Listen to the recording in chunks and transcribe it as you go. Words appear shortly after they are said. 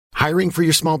Hiring for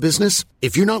your small business?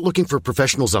 If you're not looking for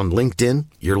professionals on LinkedIn,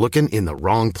 you're looking in the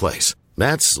wrong place.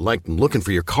 That's like looking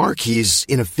for your car keys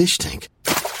in a fish tank.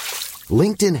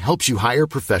 LinkedIn helps you hire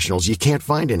professionals you can't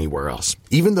find anywhere else,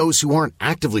 even those who aren't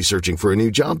actively searching for a new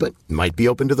job but might be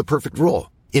open to the perfect role.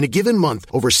 In a given month,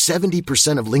 over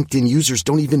 70% of LinkedIn users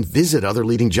don't even visit other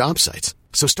leading job sites.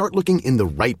 So start looking in the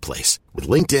right place. With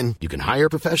LinkedIn, you can hire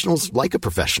professionals like a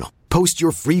professional. Post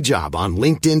your free job on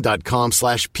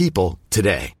linkedin.com/people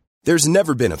today. There's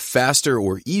never been a faster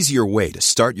or easier way to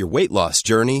start your weight loss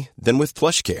journey than with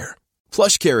PlushCare.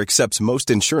 PlushCare accepts most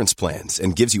insurance plans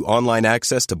and gives you online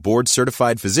access to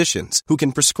board-certified physicians who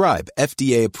can prescribe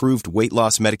FDA-approved weight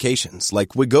loss medications like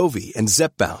Wegovy and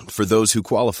Zepbound for those who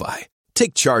qualify.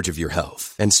 Take charge of your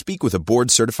health and speak with a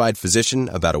board-certified physician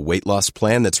about a weight loss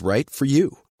plan that's right for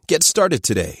you. Get started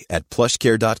today at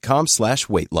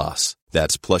plushcare.com/weight loss.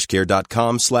 That's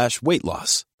plushcare.com/weight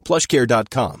loss.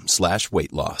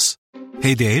 plushcare.com/weight loss.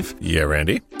 Hey, Dave. Yeah,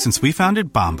 Randy. Since we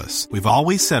founded Bombas, we've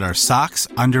always said our socks,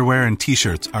 underwear, and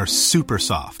T-shirts are super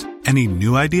soft. Any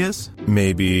new ideas?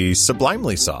 Maybe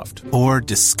sublimely soft. Or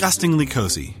disgustingly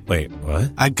cozy. Wait,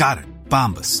 what? I got it.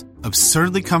 Bombas.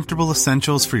 Absurdly comfortable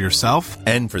essentials for yourself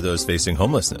and for those facing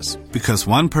homelessness. Because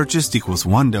one purchased equals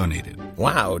one donated.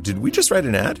 Wow, did we just write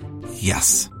an ad?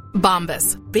 Yes.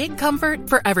 Bombas. Big comfort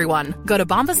for everyone. Go to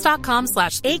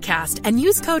bombas.com/ACAST and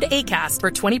use code ACAST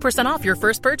for 20% off your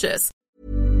first purchase.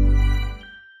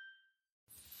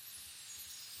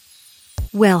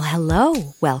 Well,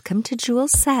 hello. Welcome to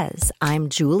Jules Says. I'm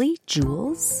Julie,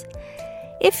 Jules.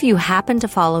 If you happen to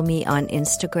follow me on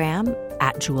Instagram,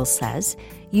 @JulesSays,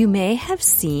 you may have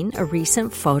seen a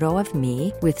recent photo of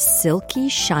me with silky,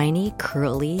 shiny,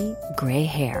 curly, gray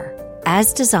hair,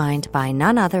 as designed by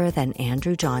none other than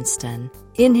Andrew Johnston,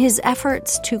 in his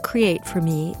efforts to create for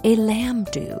me a lamb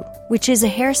do, which is a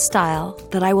hairstyle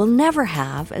that I will never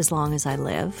have as long as I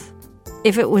live.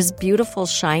 If it was beautiful,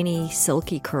 shiny,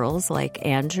 silky curls like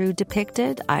Andrew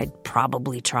depicted, I'd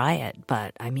probably try it,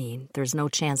 but I mean, there's no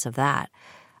chance of that.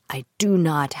 I do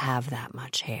not have that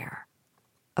much hair.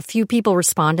 A few people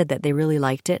responded that they really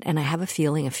liked it, and I have a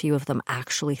feeling a few of them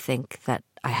actually think that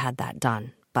I had that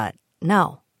done. But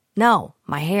no,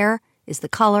 my hair is the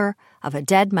color of a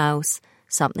dead mouse,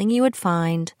 something you would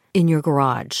find in your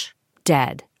garage.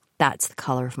 Dead. That's the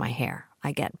color of my hair.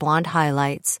 I get blonde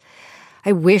highlights.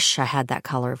 I wish I had that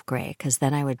color of gray, because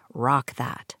then I would rock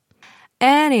that.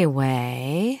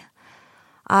 Anyway,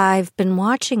 I've been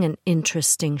watching an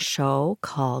interesting show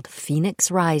called Phoenix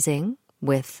Rising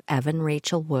with Evan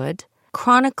Rachel Wood,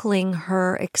 chronicling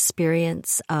her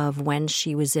experience of when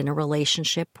she was in a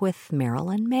relationship with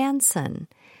Marilyn Manson.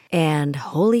 And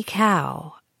holy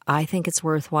cow, I think it's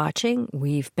worth watching.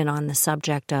 We've been on the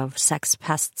subject of sex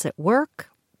pests at work.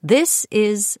 This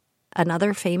is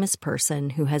another famous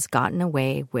person who has gotten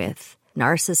away with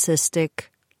narcissistic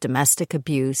domestic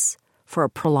abuse for a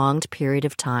prolonged period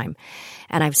of time.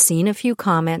 And I've seen a few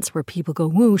comments where people go,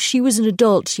 "Whoa, she was an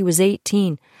adult. She was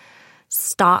 18.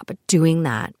 Stop doing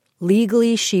that.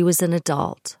 Legally, she was an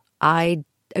adult. I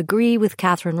agree with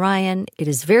Catherine Ryan. It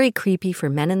is very creepy for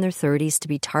men in their 30s to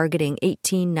be targeting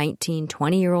 18, 19,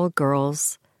 20-year-old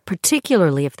girls,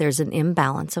 particularly if there's an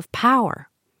imbalance of power.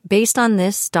 Based on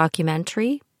this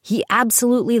documentary, he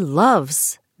absolutely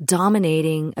loves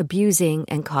dominating, abusing,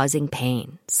 and causing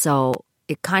pain. So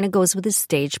it kind of goes with his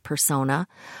stage persona.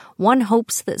 One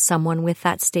hopes that someone with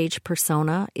that stage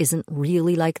persona isn't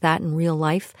really like that in real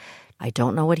life. I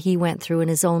don't know what he went through in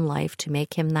his own life to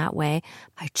make him that way.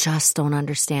 I just don't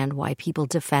understand why people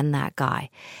defend that guy.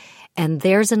 And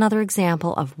there's another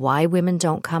example of why women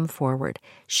don't come forward.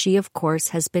 She, of course,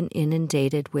 has been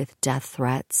inundated with death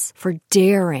threats for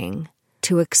daring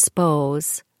to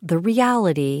expose the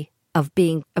reality of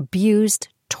being abused,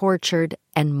 tortured,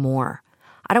 and more.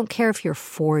 I don't care if you're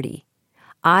 40.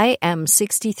 I am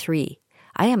 63.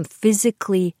 I am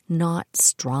physically not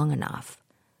strong enough.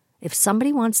 If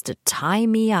somebody wants to tie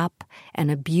me up and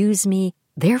abuse me,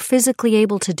 they're physically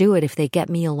able to do it if they get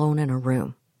me alone in a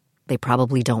room. They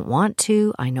probably don't want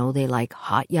to. I know they like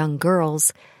hot young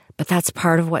girls, but that's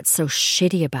part of what's so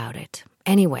shitty about it.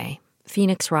 Anyway,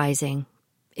 Phoenix Rising,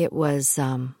 it's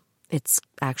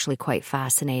actually quite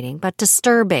fascinating, but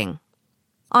disturbing.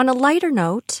 On a lighter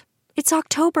note, it's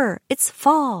October, it's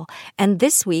fall, and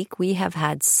this week we have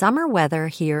had summer weather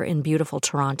here in beautiful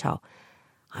Toronto.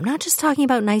 I'm not just talking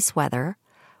about nice weather.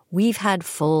 We've had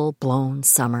full-blown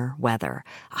summer weather,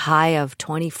 a high of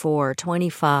 24,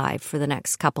 25 for the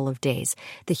next couple of days,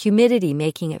 the humidity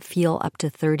making it feel up to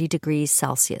 30 degrees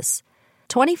Celsius.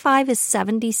 25 is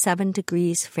 77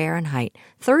 degrees Fahrenheit.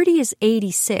 30 is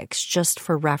 86, just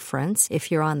for reference,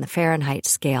 if you're on the Fahrenheit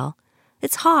scale.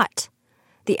 It's hot.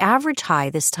 The average high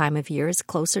this time of year is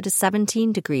closer to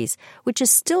 17 degrees, which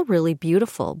is still really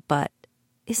beautiful, but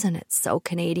isn't it so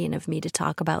Canadian of me to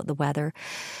talk about the weather?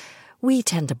 We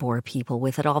tend to bore people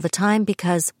with it all the time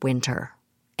because winter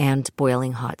and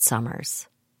boiling hot summers.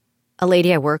 A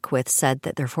lady I work with said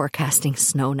that they're forecasting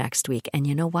snow next week, and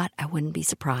you know what? I wouldn't be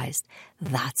surprised.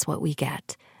 That's what we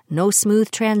get. No smooth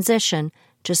transition,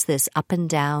 just this up and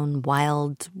down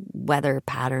wild weather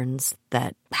patterns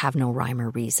that have no rhyme or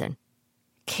reason.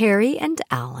 Carrie and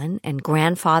Alan and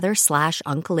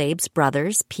grandfather/Uncle Abe's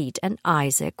brothers, Pete and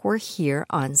Isaac, were here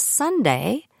on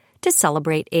Sunday to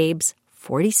celebrate Abe's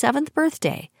 47th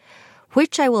birthday,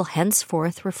 which I will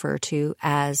henceforth refer to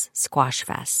as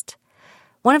Squashfest.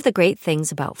 One of the great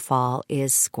things about fall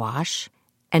is squash,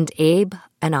 and Abe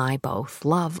and I both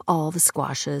love all the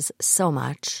squashes so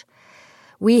much.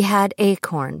 We had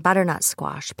acorn, butternut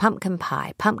squash, pumpkin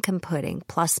pie, pumpkin pudding,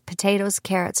 plus potatoes,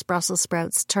 carrots, Brussels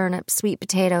sprouts, turnips, sweet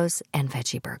potatoes, and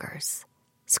veggie burgers.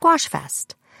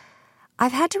 Squashfest.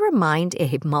 I've had to remind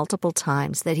Abe multiple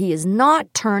times that he is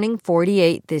not turning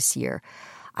 48 this year.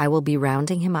 I will be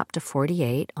rounding him up to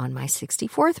 48 on my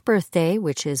 64th birthday,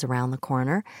 which is around the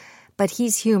corner, but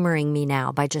he's humoring me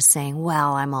now by just saying,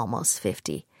 well, I'm almost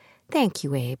 50. Thank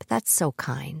you, Abe. That's so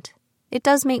kind. It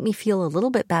does make me feel a little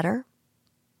bit better.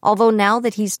 Although now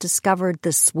that he's discovered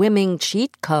the swimming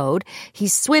cheat code,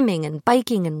 he's swimming and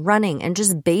biking and running and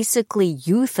just basically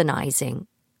euthanizing.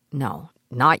 No,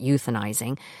 not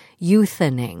euthanizing.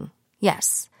 Euthaning.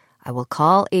 Yes, I will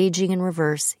call aging in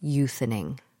reverse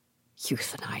euthaning.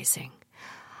 Euthanizing.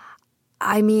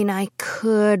 I mean, I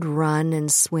could run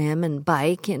and swim and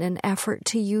bike in an effort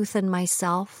to youthan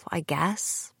myself, I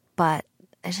guess, but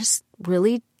I just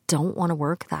really don't want to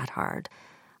work that hard.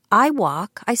 I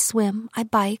walk, I swim, I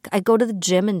bike, I go to the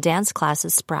gym and dance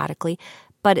classes sporadically,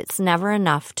 but it's never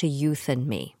enough to youthan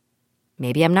me.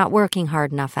 Maybe I'm not working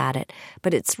hard enough at it,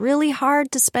 but it's really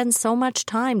hard to spend so much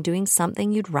time doing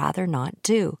something you'd rather not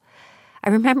do. I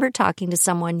remember talking to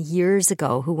someone years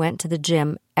ago who went to the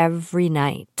gym every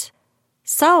night.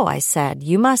 So, I said,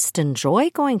 you must enjoy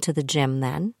going to the gym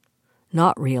then.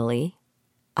 Not really.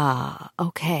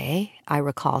 Okay. I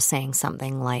recall saying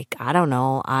something like, I don't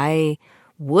know, I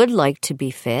would like to be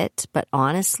fit, but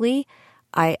honestly,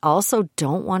 I also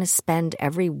don't want to spend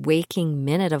every waking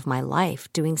minute of my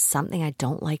life doing something I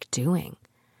don't like doing.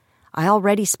 I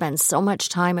already spend so much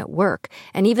time at work,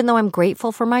 and even though I'm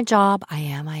grateful for my job,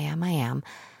 I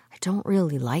don't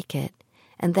really like it.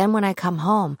 And then when I come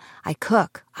home, I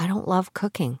cook. I don't love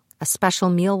cooking. A special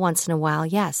meal once in a while,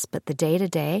 yes, but the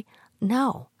day-to-day,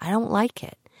 no, I don't like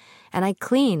it. And I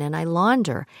clean and I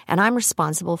launder, and I'm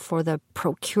responsible for the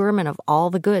procurement of all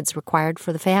the goods required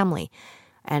for the family.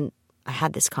 And I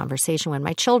had this conversation when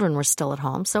my children were still at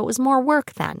home, so it was more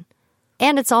work then.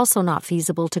 And it's also not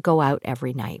feasible to go out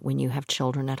every night when you have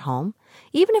children at home.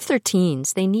 Even if they're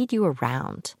teens, they need you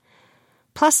around.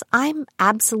 Plus, I'm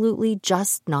absolutely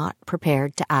just not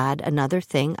prepared to add another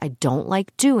thing I don't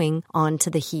like doing onto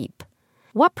the heap.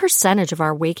 What percentage of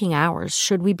our waking hours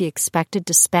should we be expected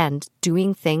to spend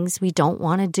doing things we don't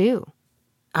want to do?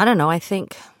 I don't know,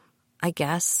 I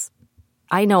guess.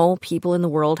 I know people in the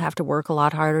world have to work a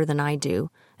lot harder than I do,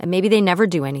 and maybe they never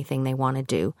do anything they want to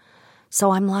do.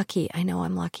 So I'm lucky. I know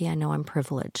I'm lucky. I know I'm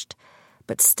privileged.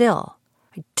 But still,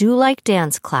 I do like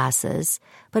dance classes,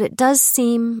 but it does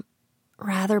seem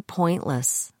rather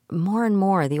pointless, more and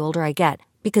more the older I get,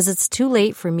 because it's too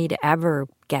late for me to ever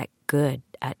get good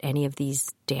at any of these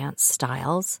dance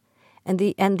styles. And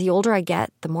the older I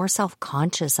get, the more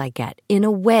self-conscious I get. In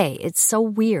a way, it's so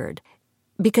weird,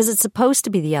 because it's supposed to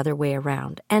be the other way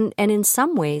around. And in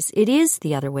some ways, it is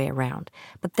the other way around.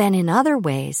 But then in other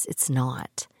ways, it's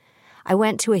not. I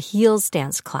went to a heels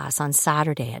dance class on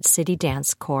Saturday at City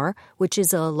Dance Corps, which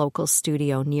is a local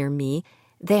studio near me.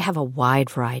 They have a wide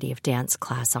variety of dance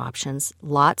class options,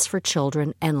 lots for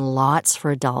children and lots for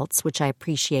adults, which I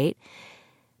appreciate.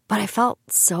 But I felt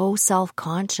so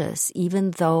self-conscious,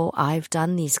 even though I've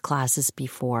done these classes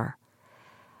before.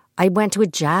 I went to a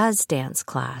jazz dance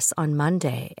class on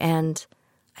Monday, and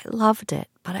I loved it,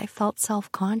 but I felt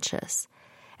self-conscious.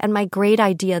 And my great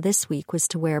idea this week was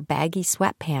to wear baggy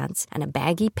sweatpants and a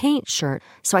baggy paint shirt,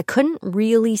 so I couldn't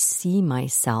really see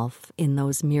myself in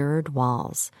those mirrored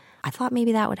walls. I thought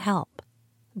maybe that would help.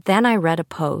 Then I read a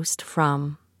post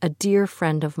from a dear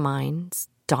friend of mine's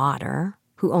daughter,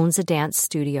 who owns a dance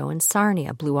studio in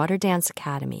Sarnia, Blue Water Dance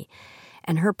Academy.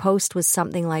 And her post was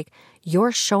something like,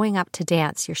 you're showing up to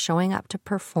dance, you're showing up to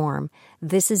perform.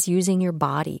 This is using your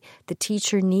body. The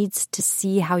teacher needs to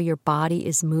see how your body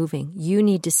is moving. You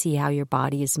need to see how your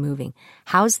body is moving.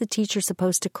 How's the teacher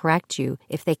supposed to correct you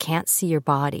if they can't see your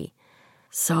body?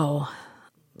 So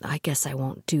I guess I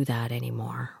won't do that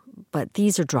anymore. But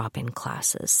these are drop-in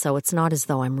classes, so it's not as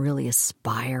though I'm really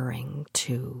aspiring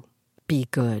to be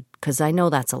good, because I know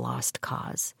that's a lost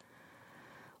cause.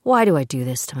 Why do I do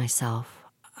this to myself?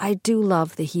 I do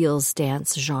love the heels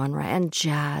dance genre and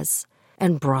jazz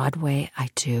and Broadway, I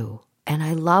do. And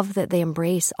I love that they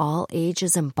embrace all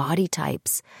ages and body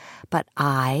types. But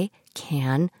I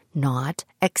cannot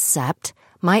accept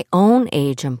my own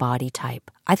age and body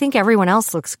type. I think everyone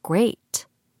else looks great.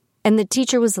 And the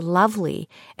teacher was lovely.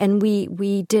 And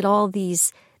we did all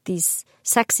these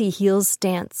sexy heels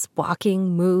dance walking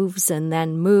moves, and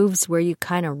then moves where you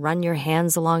kind of run your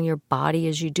hands along your body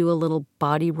as you do a little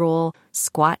body roll,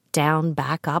 squat down,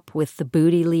 back up with the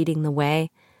booty leading the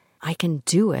way. I can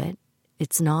do it.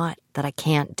 It's not that I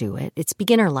can't do it. It's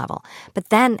beginner level. But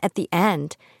then at the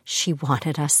end, she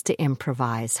wanted us to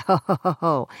improvise. Ho, ho, ho,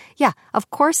 ho. Yeah, of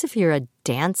course, if you're a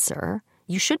dancer,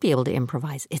 you should be able to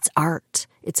improvise. It's art.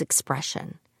 It's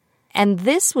expression. And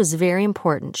this was very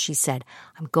important, she said.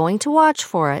 I'm going to watch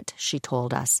for it, she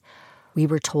told us. We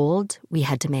were told we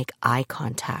had to make eye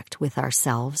contact with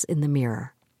ourselves in the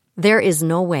mirror. There is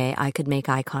no way I could make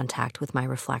eye contact with my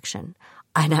reflection.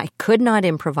 And I could not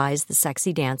improvise the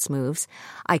sexy dance moves.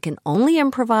 I can only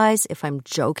improvise if I'm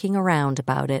joking around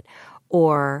about it,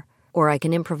 or I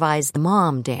can improvise the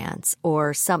mom dance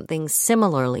or something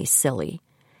similarly silly.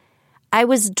 I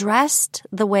was dressed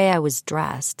the way I was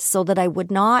dressed so that I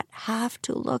would not have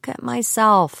to look at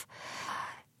myself.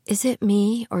 Is it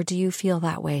me, or do you feel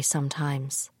that way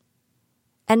sometimes?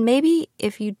 And maybe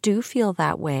if you do feel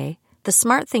that way, the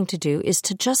smart thing to do is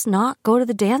to just not go to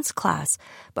the dance class.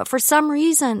 But for some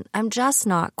reason, I'm just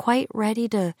not quite ready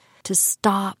to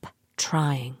stop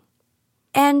trying.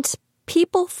 And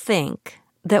people think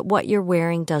that what you're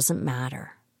wearing doesn't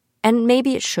matter. And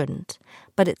maybe it shouldn't,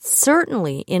 but it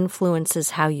certainly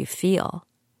influences how you feel.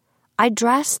 I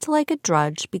dressed like a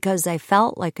drudge because I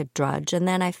felt like a drudge, and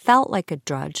then I felt like a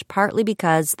drudge partly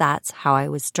because that's how I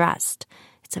was dressed.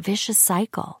 It's a vicious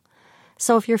cycle.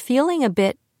 So if you're feeling a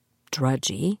bit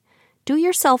drudgy, do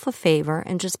yourself a favor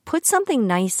and just put something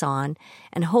nice on,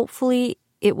 and hopefully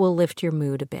it will lift your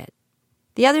mood a bit.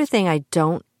 The other thing I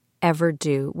don't ever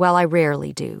do, well, I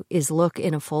rarely do, is look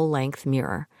in a full-length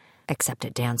mirror, except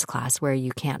at dance class where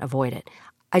you can't avoid it.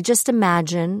 I just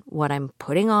imagine what I'm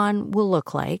putting on will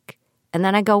look like, and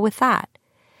then I go with that.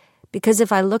 Because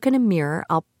if I look in a mirror,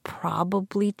 I'll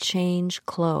probably change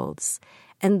clothes.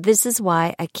 And this is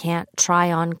why I can't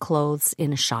try on clothes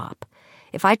in a shop.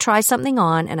 If I try something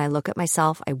on and I look at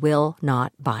myself, I will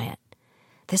not buy it.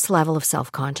 This level of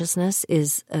self-consciousness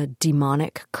is a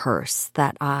demonic curse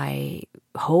that I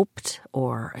hoped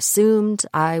or assumed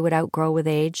I would outgrow with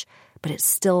age, but it's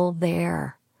still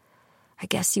there. I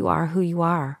guess you are who you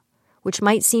are, which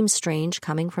might seem strange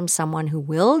coming from someone who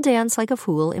will dance like a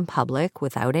fool in public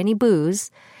without any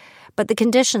booze, but the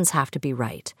conditions have to be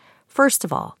right. First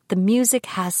of all, the music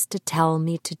has to tell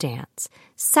me to dance.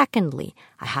 Secondly,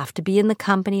 I have to be in the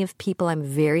company of people I'm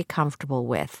very comfortable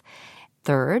with.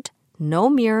 Third, no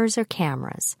mirrors or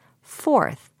cameras.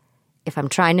 Fourth, if I'm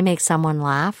trying to make someone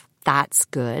laugh, that's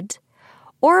good.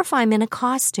 Or if I'm in a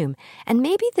costume. And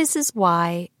maybe this is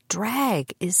why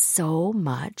drag is so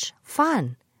much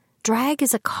fun. Drag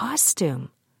is a costume.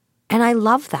 And I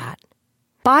love that.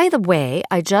 By the way,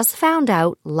 I just found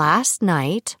out last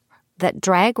night that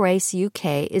Drag Race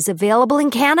UK is available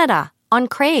in Canada on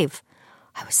Crave.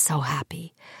 I was so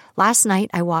happy. Last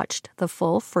night, I watched the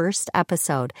full first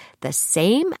episode, the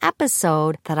same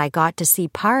episode that I got to see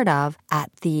part of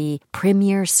at the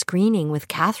premiere screening with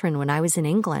Catherine when I was in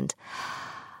England.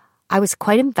 I was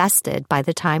quite invested by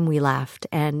the time we left,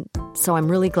 and so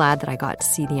I'm really glad that I got to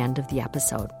see the end of the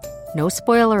episode. No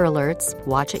spoiler alerts.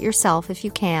 Watch it yourself if you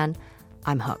can.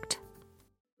 I'm hooked.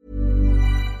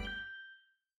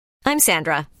 I'm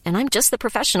Sandra, and I'm just the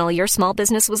professional your small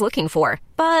business was looking for.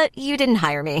 But you didn't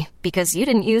hire me because you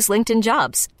didn't use LinkedIn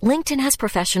Jobs. LinkedIn has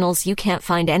professionals you can't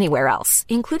find anywhere else,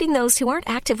 including those who aren't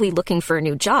actively looking for a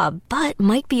new job, but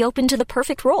might be open to the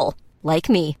perfect role, like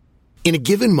me. In a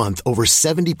given month, over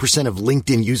 70% of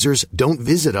LinkedIn users don't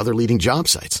visit other leading job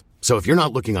sites. So if you're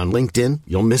not looking on LinkedIn,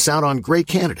 you'll miss out on great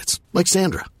candidates like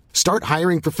Sandra. Start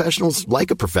hiring professionals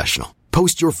like a professional.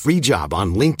 Post your free job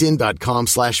on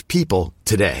linkedin.com/people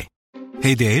today.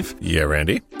 Hey, Dave. Yeah,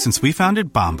 Randy. Since we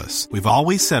founded Bombas, we've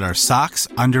always said our socks,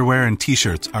 underwear, and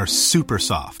T-shirts are super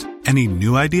soft. Any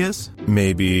new ideas?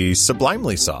 Maybe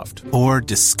sublimely soft. Or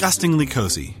disgustingly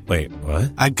cozy. Wait,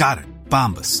 what? I got it.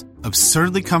 Bombas.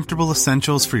 Absurdly comfortable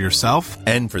essentials for yourself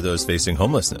And for those facing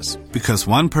homelessness. Because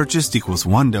one purchased equals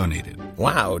one donated.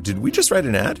 Wow, did we just write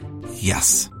an ad?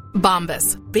 Yes.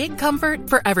 Bombas. Big comfort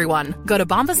for everyone. Go to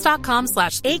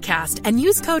bombas.com/ACAST and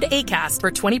use code ACAST for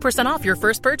 20% off your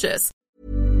first purchase.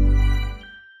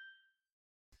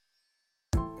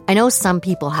 I know some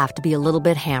people have to be a little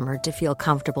bit hammered to feel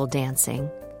comfortable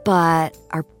dancing, but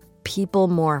are people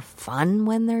more fun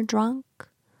when they're drunk?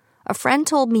 A friend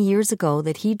told me years ago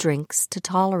that he drinks to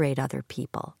tolerate other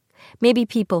people. Maybe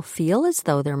people feel as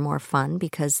though they're more fun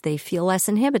because they feel less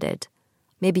inhibited.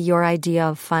 Maybe your idea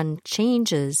of fun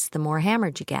changes the more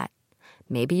hammered you get.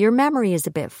 Maybe your memory is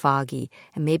a bit foggy,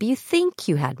 and maybe you think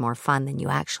you had more fun than you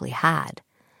actually had.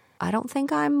 I don't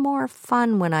think I'm more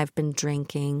fun when I've been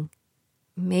drinking.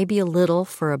 Maybe a little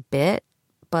for a bit,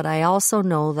 but I also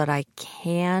know that I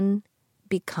can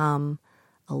become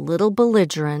a little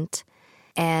belligerent,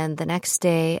 and the next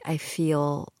day I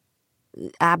feel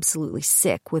absolutely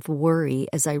sick with worry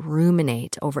as I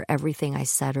ruminate over everything I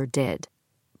said or did.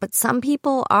 But some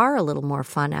people are a little more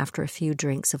fun after a few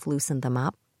drinks have loosened them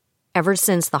up. Ever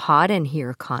since the Hot in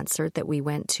Here concert that we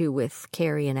went to with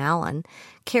Carrie and Alan,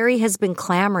 Carrie has been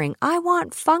clamoring, "I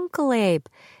want Funcle, Abe."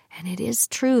 And it is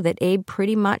true that Abe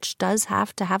pretty much does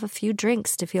have to have a few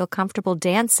drinks to feel comfortable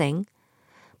dancing.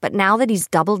 But now that he's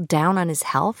doubled down on his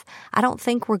health, I don't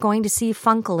think we're going to see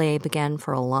Funcle Abe again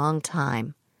for a long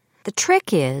time. The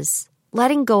trick is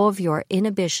letting go of your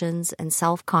inhibitions and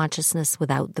self-consciousness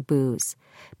without the booze.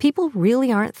 People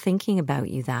really aren't thinking about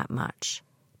you that much.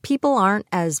 People aren't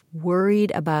as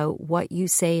worried about what you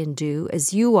say and do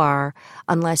as you are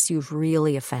unless you've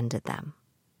really offended them.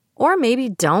 Or maybe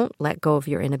don't let go of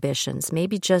your inhibitions.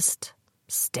 Maybe just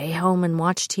stay home and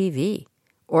watch TV,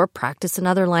 or practice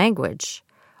another language,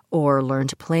 or learn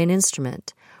to play an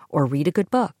instrument, or read a good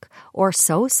book, or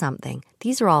sew something.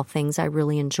 These are all things I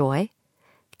really enjoy.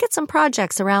 Get some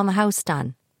projects around the house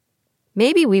done.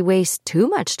 Maybe we waste too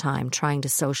much time trying to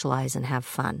socialize and have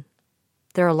fun.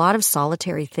 There are a lot of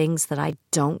solitary things that I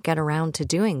don't get around to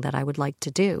doing that I would like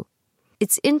to do.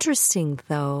 It's interesting,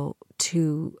 though,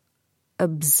 to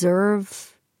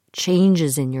observe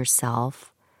changes in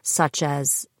yourself, such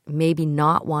as maybe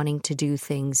not wanting to do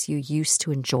things you used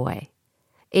to enjoy.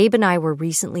 Abe and I were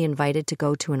recently invited to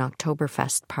go to an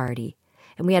Oktoberfest party,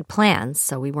 and we had plans,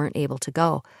 so we weren't able to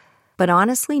go. But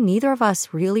honestly, neither of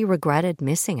us really regretted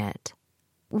missing it.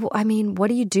 I mean,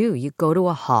 what do? You go to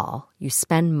a hall, you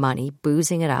spend money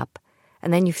boozing it up,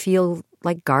 and then you feel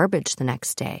like garbage the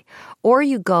next day. Or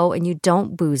you go and you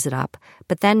don't booze it up,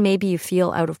 but then maybe you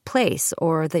feel out of place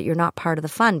or that you're not part of the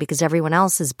fun because everyone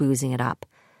else is boozing it up.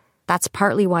 That's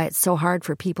partly why it's so hard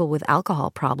for people with alcohol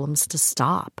problems to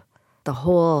stop. The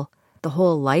whole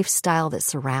lifestyle that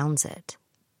surrounds it.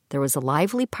 There was a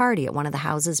lively party at one of the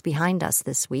houses behind us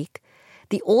this week.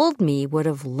 The old me would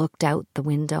have looked out the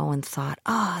window and thought,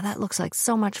 "Oh, that looks like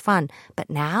so much fun." But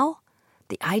now,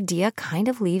 the idea kind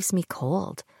of leaves me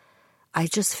cold. I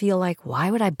just feel like,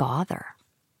 why would I bother?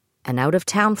 An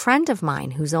out-of-town friend of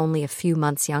mine, who's only a few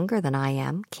months younger than I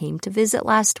am, came to visit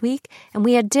last week, and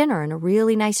we had dinner and a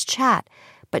really nice chat,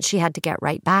 but she had to get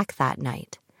right back that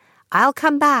night. "I'll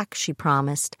come back," she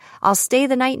promised. "I'll stay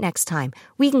the night next time.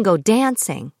 We can go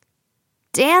dancing."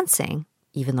 Dancing?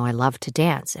 Even though I love to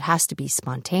dance, it has to be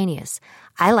spontaneous.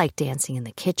 I like dancing in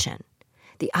the kitchen.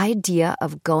 The idea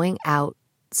of going out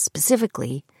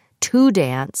specifically to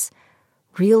dance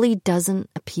really doesn't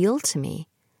appeal to me.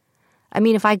 I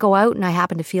mean, if I go out and I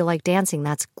happen to feel like dancing,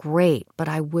 that's great, but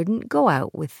I wouldn't go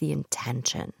out with the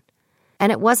intention.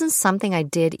 And it wasn't something I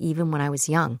did even when I was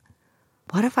young.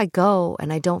 What if I go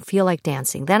and I don't feel like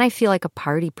dancing? Then I feel like a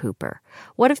party pooper.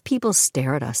 What if people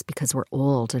stare at us because we're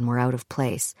old and we're out of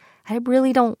place? I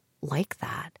really don't like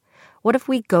that. What if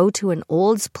we go to an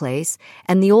old's place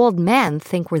and the old men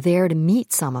think we're there to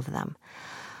meet some of them?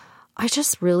 I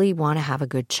just really want to have a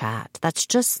good chat. That's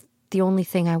just the only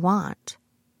thing I want.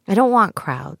 I don't want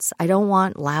crowds. I don't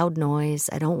want loud noise.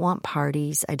 I don't want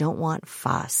parties. I don't want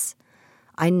fuss.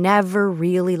 I never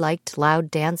really liked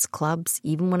loud dance clubs,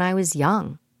 even when I was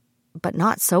young. But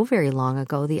not so very long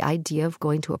ago, the idea of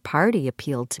going to a party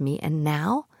appealed to me. And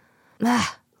now,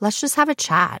 let's just have a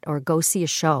chat or go see a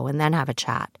show and then have a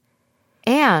chat.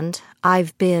 And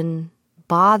I've been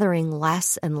bothering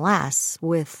less and less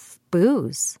with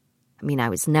booze. I mean, I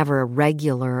was never a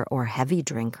regular or heavy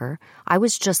drinker. I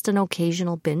was just an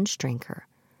occasional binge drinker.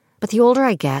 But the older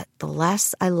I get, the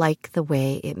less I like the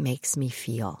way it makes me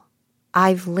feel.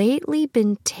 I've lately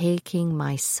been taking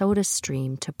my soda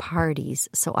stream to parties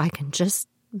so I can just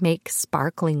make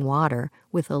sparkling water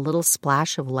with a little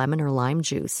splash of lemon or lime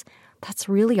juice. That's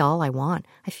really all I want.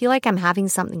 I feel like I'm having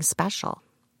something special,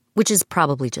 which is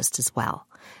probably just as well.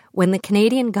 When the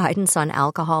Canadian Guidance on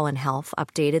Alcohol and Health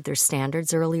updated their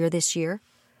standards earlier this year,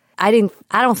 I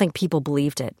don't think people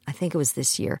believed it. I think it was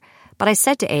this year. But I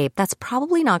said to Abe, that's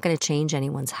probably not going to change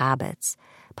anyone's habits.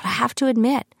 But I have to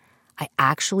admit, I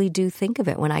actually do think of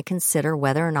it when I consider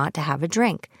whether or not to have a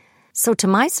drink. So to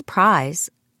my surprise,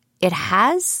 it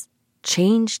has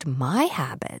changed my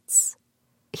habits.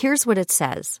 Here's what it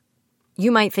says.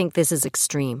 You might think this is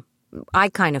extreme. I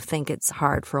kind of think it's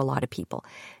hard for a lot of people.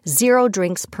 0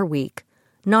 drinks per week.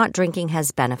 Not drinking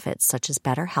has benefits such as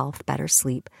better health, better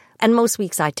sleep, and most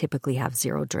weeks I typically have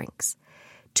 0 drinks.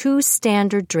 2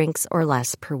 standard drinks or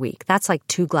less per week. That's like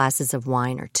 2 glasses of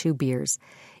wine or 2 beers.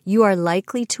 You are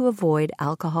likely to avoid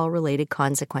alcohol-related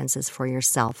consequences for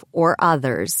yourself or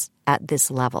others at this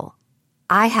level.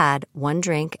 I had 1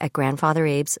 drink at Grandfather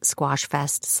Abe's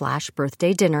Squashfest /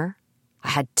 birthday dinner. I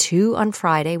had 2 on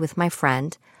Friday with my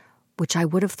friend, which I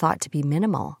would have thought to be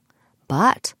minimal.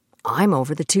 But I'm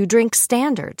over the 2 drink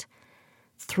standard.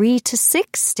 3 to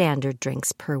 6 standard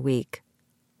drinks per week.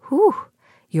 Whew.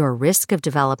 Your risk of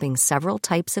developing several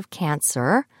types of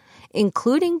cancer,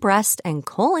 including breast and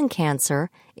colon cancer,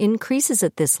 increases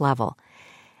at this level.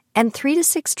 And 3 to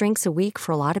 6 drinks a week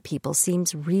for a lot of people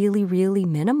seems really, really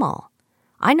minimal.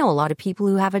 I know a lot of people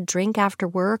who have a drink after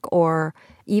work or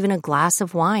even a glass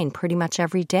of wine pretty much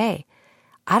every day.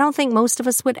 I don't think most of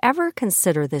us would ever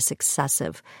consider this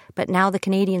excessive, but now the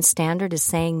Canadian Standard is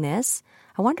saying this.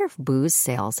 I wonder if booze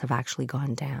sales have actually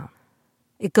gone down.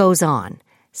 It goes on.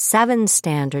 7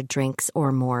 standard drinks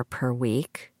or more per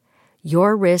week.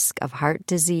 Your risk of heart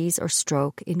disease or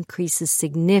stroke increases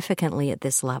significantly at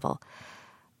this level.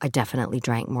 I definitely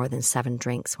drank more than 7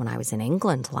 drinks when I was in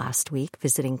England last week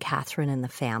visiting Catherine and the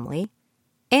family.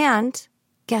 And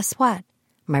guess what?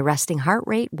 My resting heart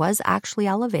rate was actually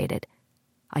elevated.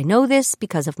 I know this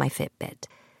because of my Fitbit.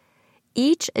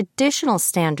 Each additional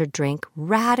standard drink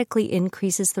radically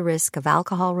increases the risk of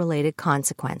alcohol-related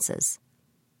consequences.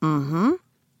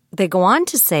 They go on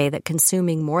to say that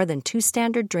consuming more than 2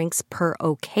 standard drinks per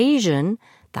occasion,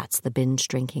 that's the binge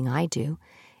drinking I do,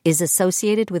 is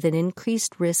associated with an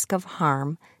increased risk of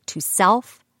harm to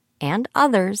self and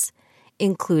others,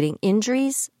 including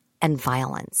injuries and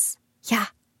violence. Yeah,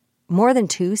 more than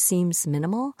 2 seems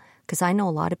minimal, because I know a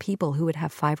lot of people who would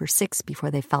have 5 or 6 before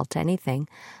they felt anything,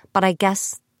 but I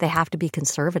guess they have to be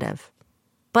conservative.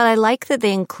 But I like that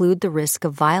they include the risk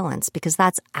of violence, because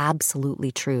that's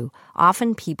absolutely true.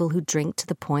 Often people who drink to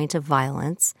the point of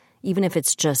violence, even if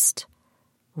it's just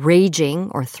raging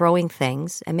or throwing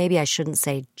things, and maybe I shouldn't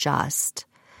say just,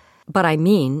 but I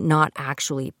mean not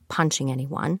actually punching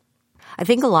anyone. I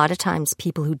think a lot of times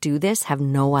people who do this have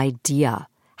no idea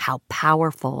how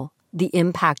powerful the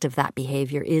impact of that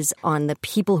behavior is on the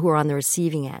people who are on the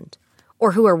receiving end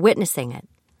or who are witnessing it.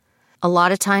 A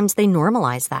lot of times they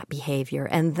normalize that behavior.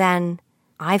 And then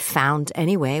I've found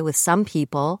anyway with some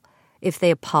people, if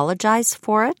they apologize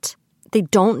for it, they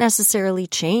don't necessarily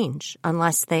change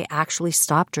unless they actually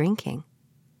stop drinking.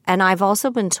 And I've also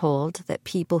been told that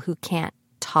people who can't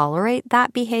tolerate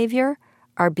that behavior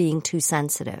are being too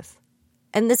sensitive.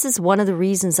 And this is one of the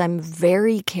reasons I'm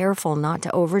very careful not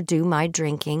to overdo my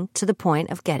drinking to the point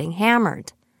of getting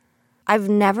hammered. I've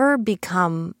never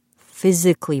become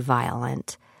physically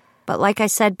violent, but like I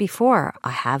said before,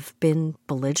 I have been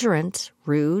belligerent,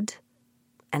 rude,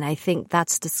 and I think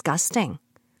that's disgusting.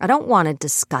 I don't want to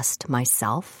disgust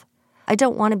myself. I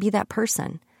don't want to be that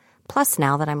person. Plus,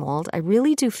 now that I'm old, I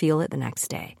really do feel it the next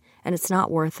day, and it's not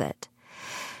worth it.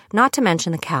 Not to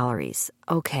mention the calories.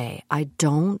 Okay, I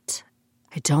don't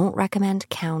recommend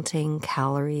counting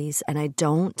calories, and I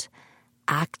don't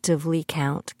actively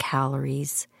count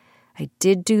calories. I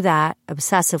did do that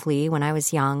obsessively when I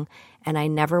was young, and I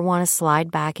never want to slide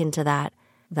back into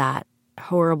that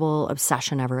horrible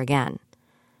obsession ever again.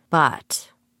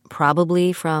 But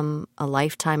probably from a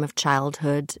lifetime of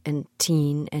childhood and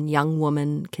teen and young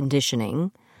woman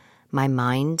conditioning, my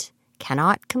mind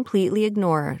cannot completely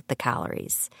ignore the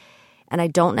calories. And I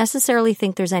don't necessarily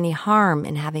think there's any harm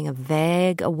in having a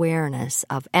vague awareness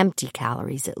of empty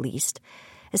calories, at least,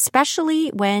 especially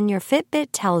when your Fitbit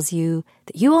tells you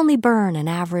that you only burn an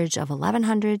average of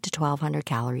 1,100 to 1,200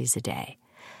 calories a day.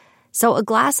 So a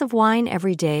glass of wine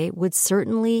every day would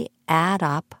certainly add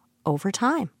up over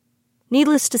time.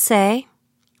 Needless to say,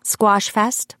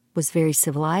 Squashfest was very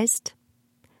civilized.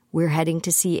 We're heading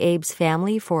to see Abe's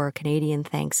family for Canadian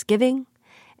Thanksgiving,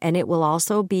 and it will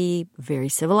also be very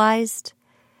civilized.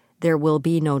 There will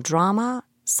be no drama.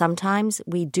 Sometimes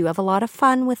we do have a lot of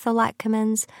fun with the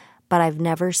Letcomans, but I've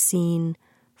never seen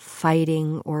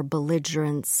fighting or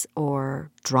belligerence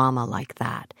or drama like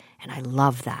that, and I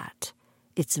love that.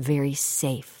 It's very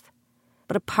safe.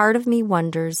 But a part of me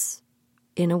wonders,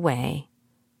 in a way,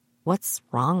 what's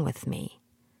wrong with me?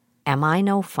 Am I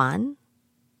no fun?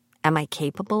 Am I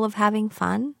capable of having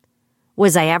fun?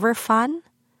 Was I ever fun?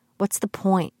 What's the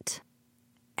point?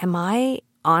 Am I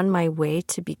on my way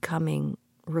to becoming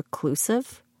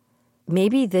reclusive?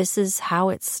 Maybe this is how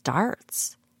it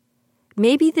starts.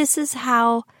 Maybe this is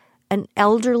how an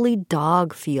elderly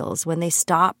dog feels when they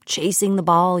stop chasing the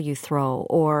ball you throw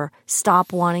or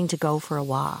stop wanting to go for a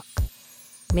walk.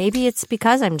 Maybe it's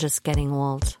because I'm just getting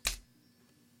old.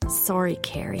 Sorry,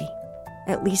 Carrie.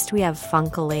 At least we have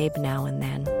Funcle Abe now and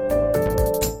then.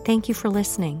 Thank you for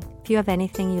listening. If you have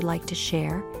anything you'd like to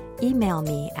share, email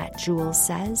me at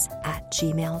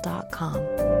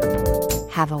julessays@gmail.com.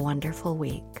 Have a wonderful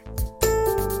week.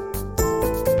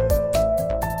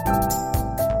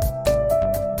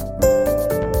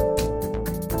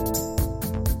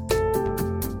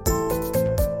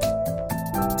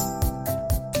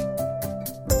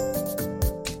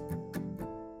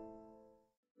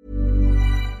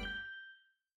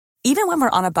 Even when we're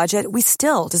on a budget, we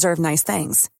still deserve nice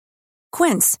things.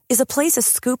 Quince is a place to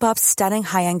scoop up stunning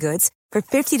high-end goods for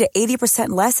 50 to 80%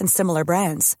 less than similar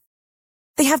brands.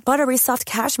 They have buttery soft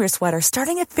cashmere sweaters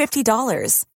starting at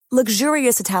 $50,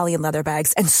 luxurious Italian leather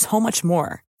bags, and so much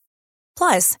more.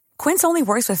 Plus, Quince only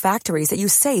works with factories that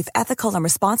use safe, ethical, and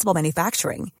responsible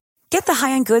manufacturing. Get the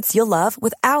high-end goods you'll love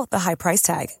without the high price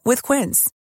tag with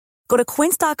Quince. Go to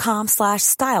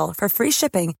quince.com/style for free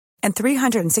shipping and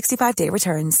 365-day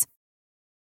returns.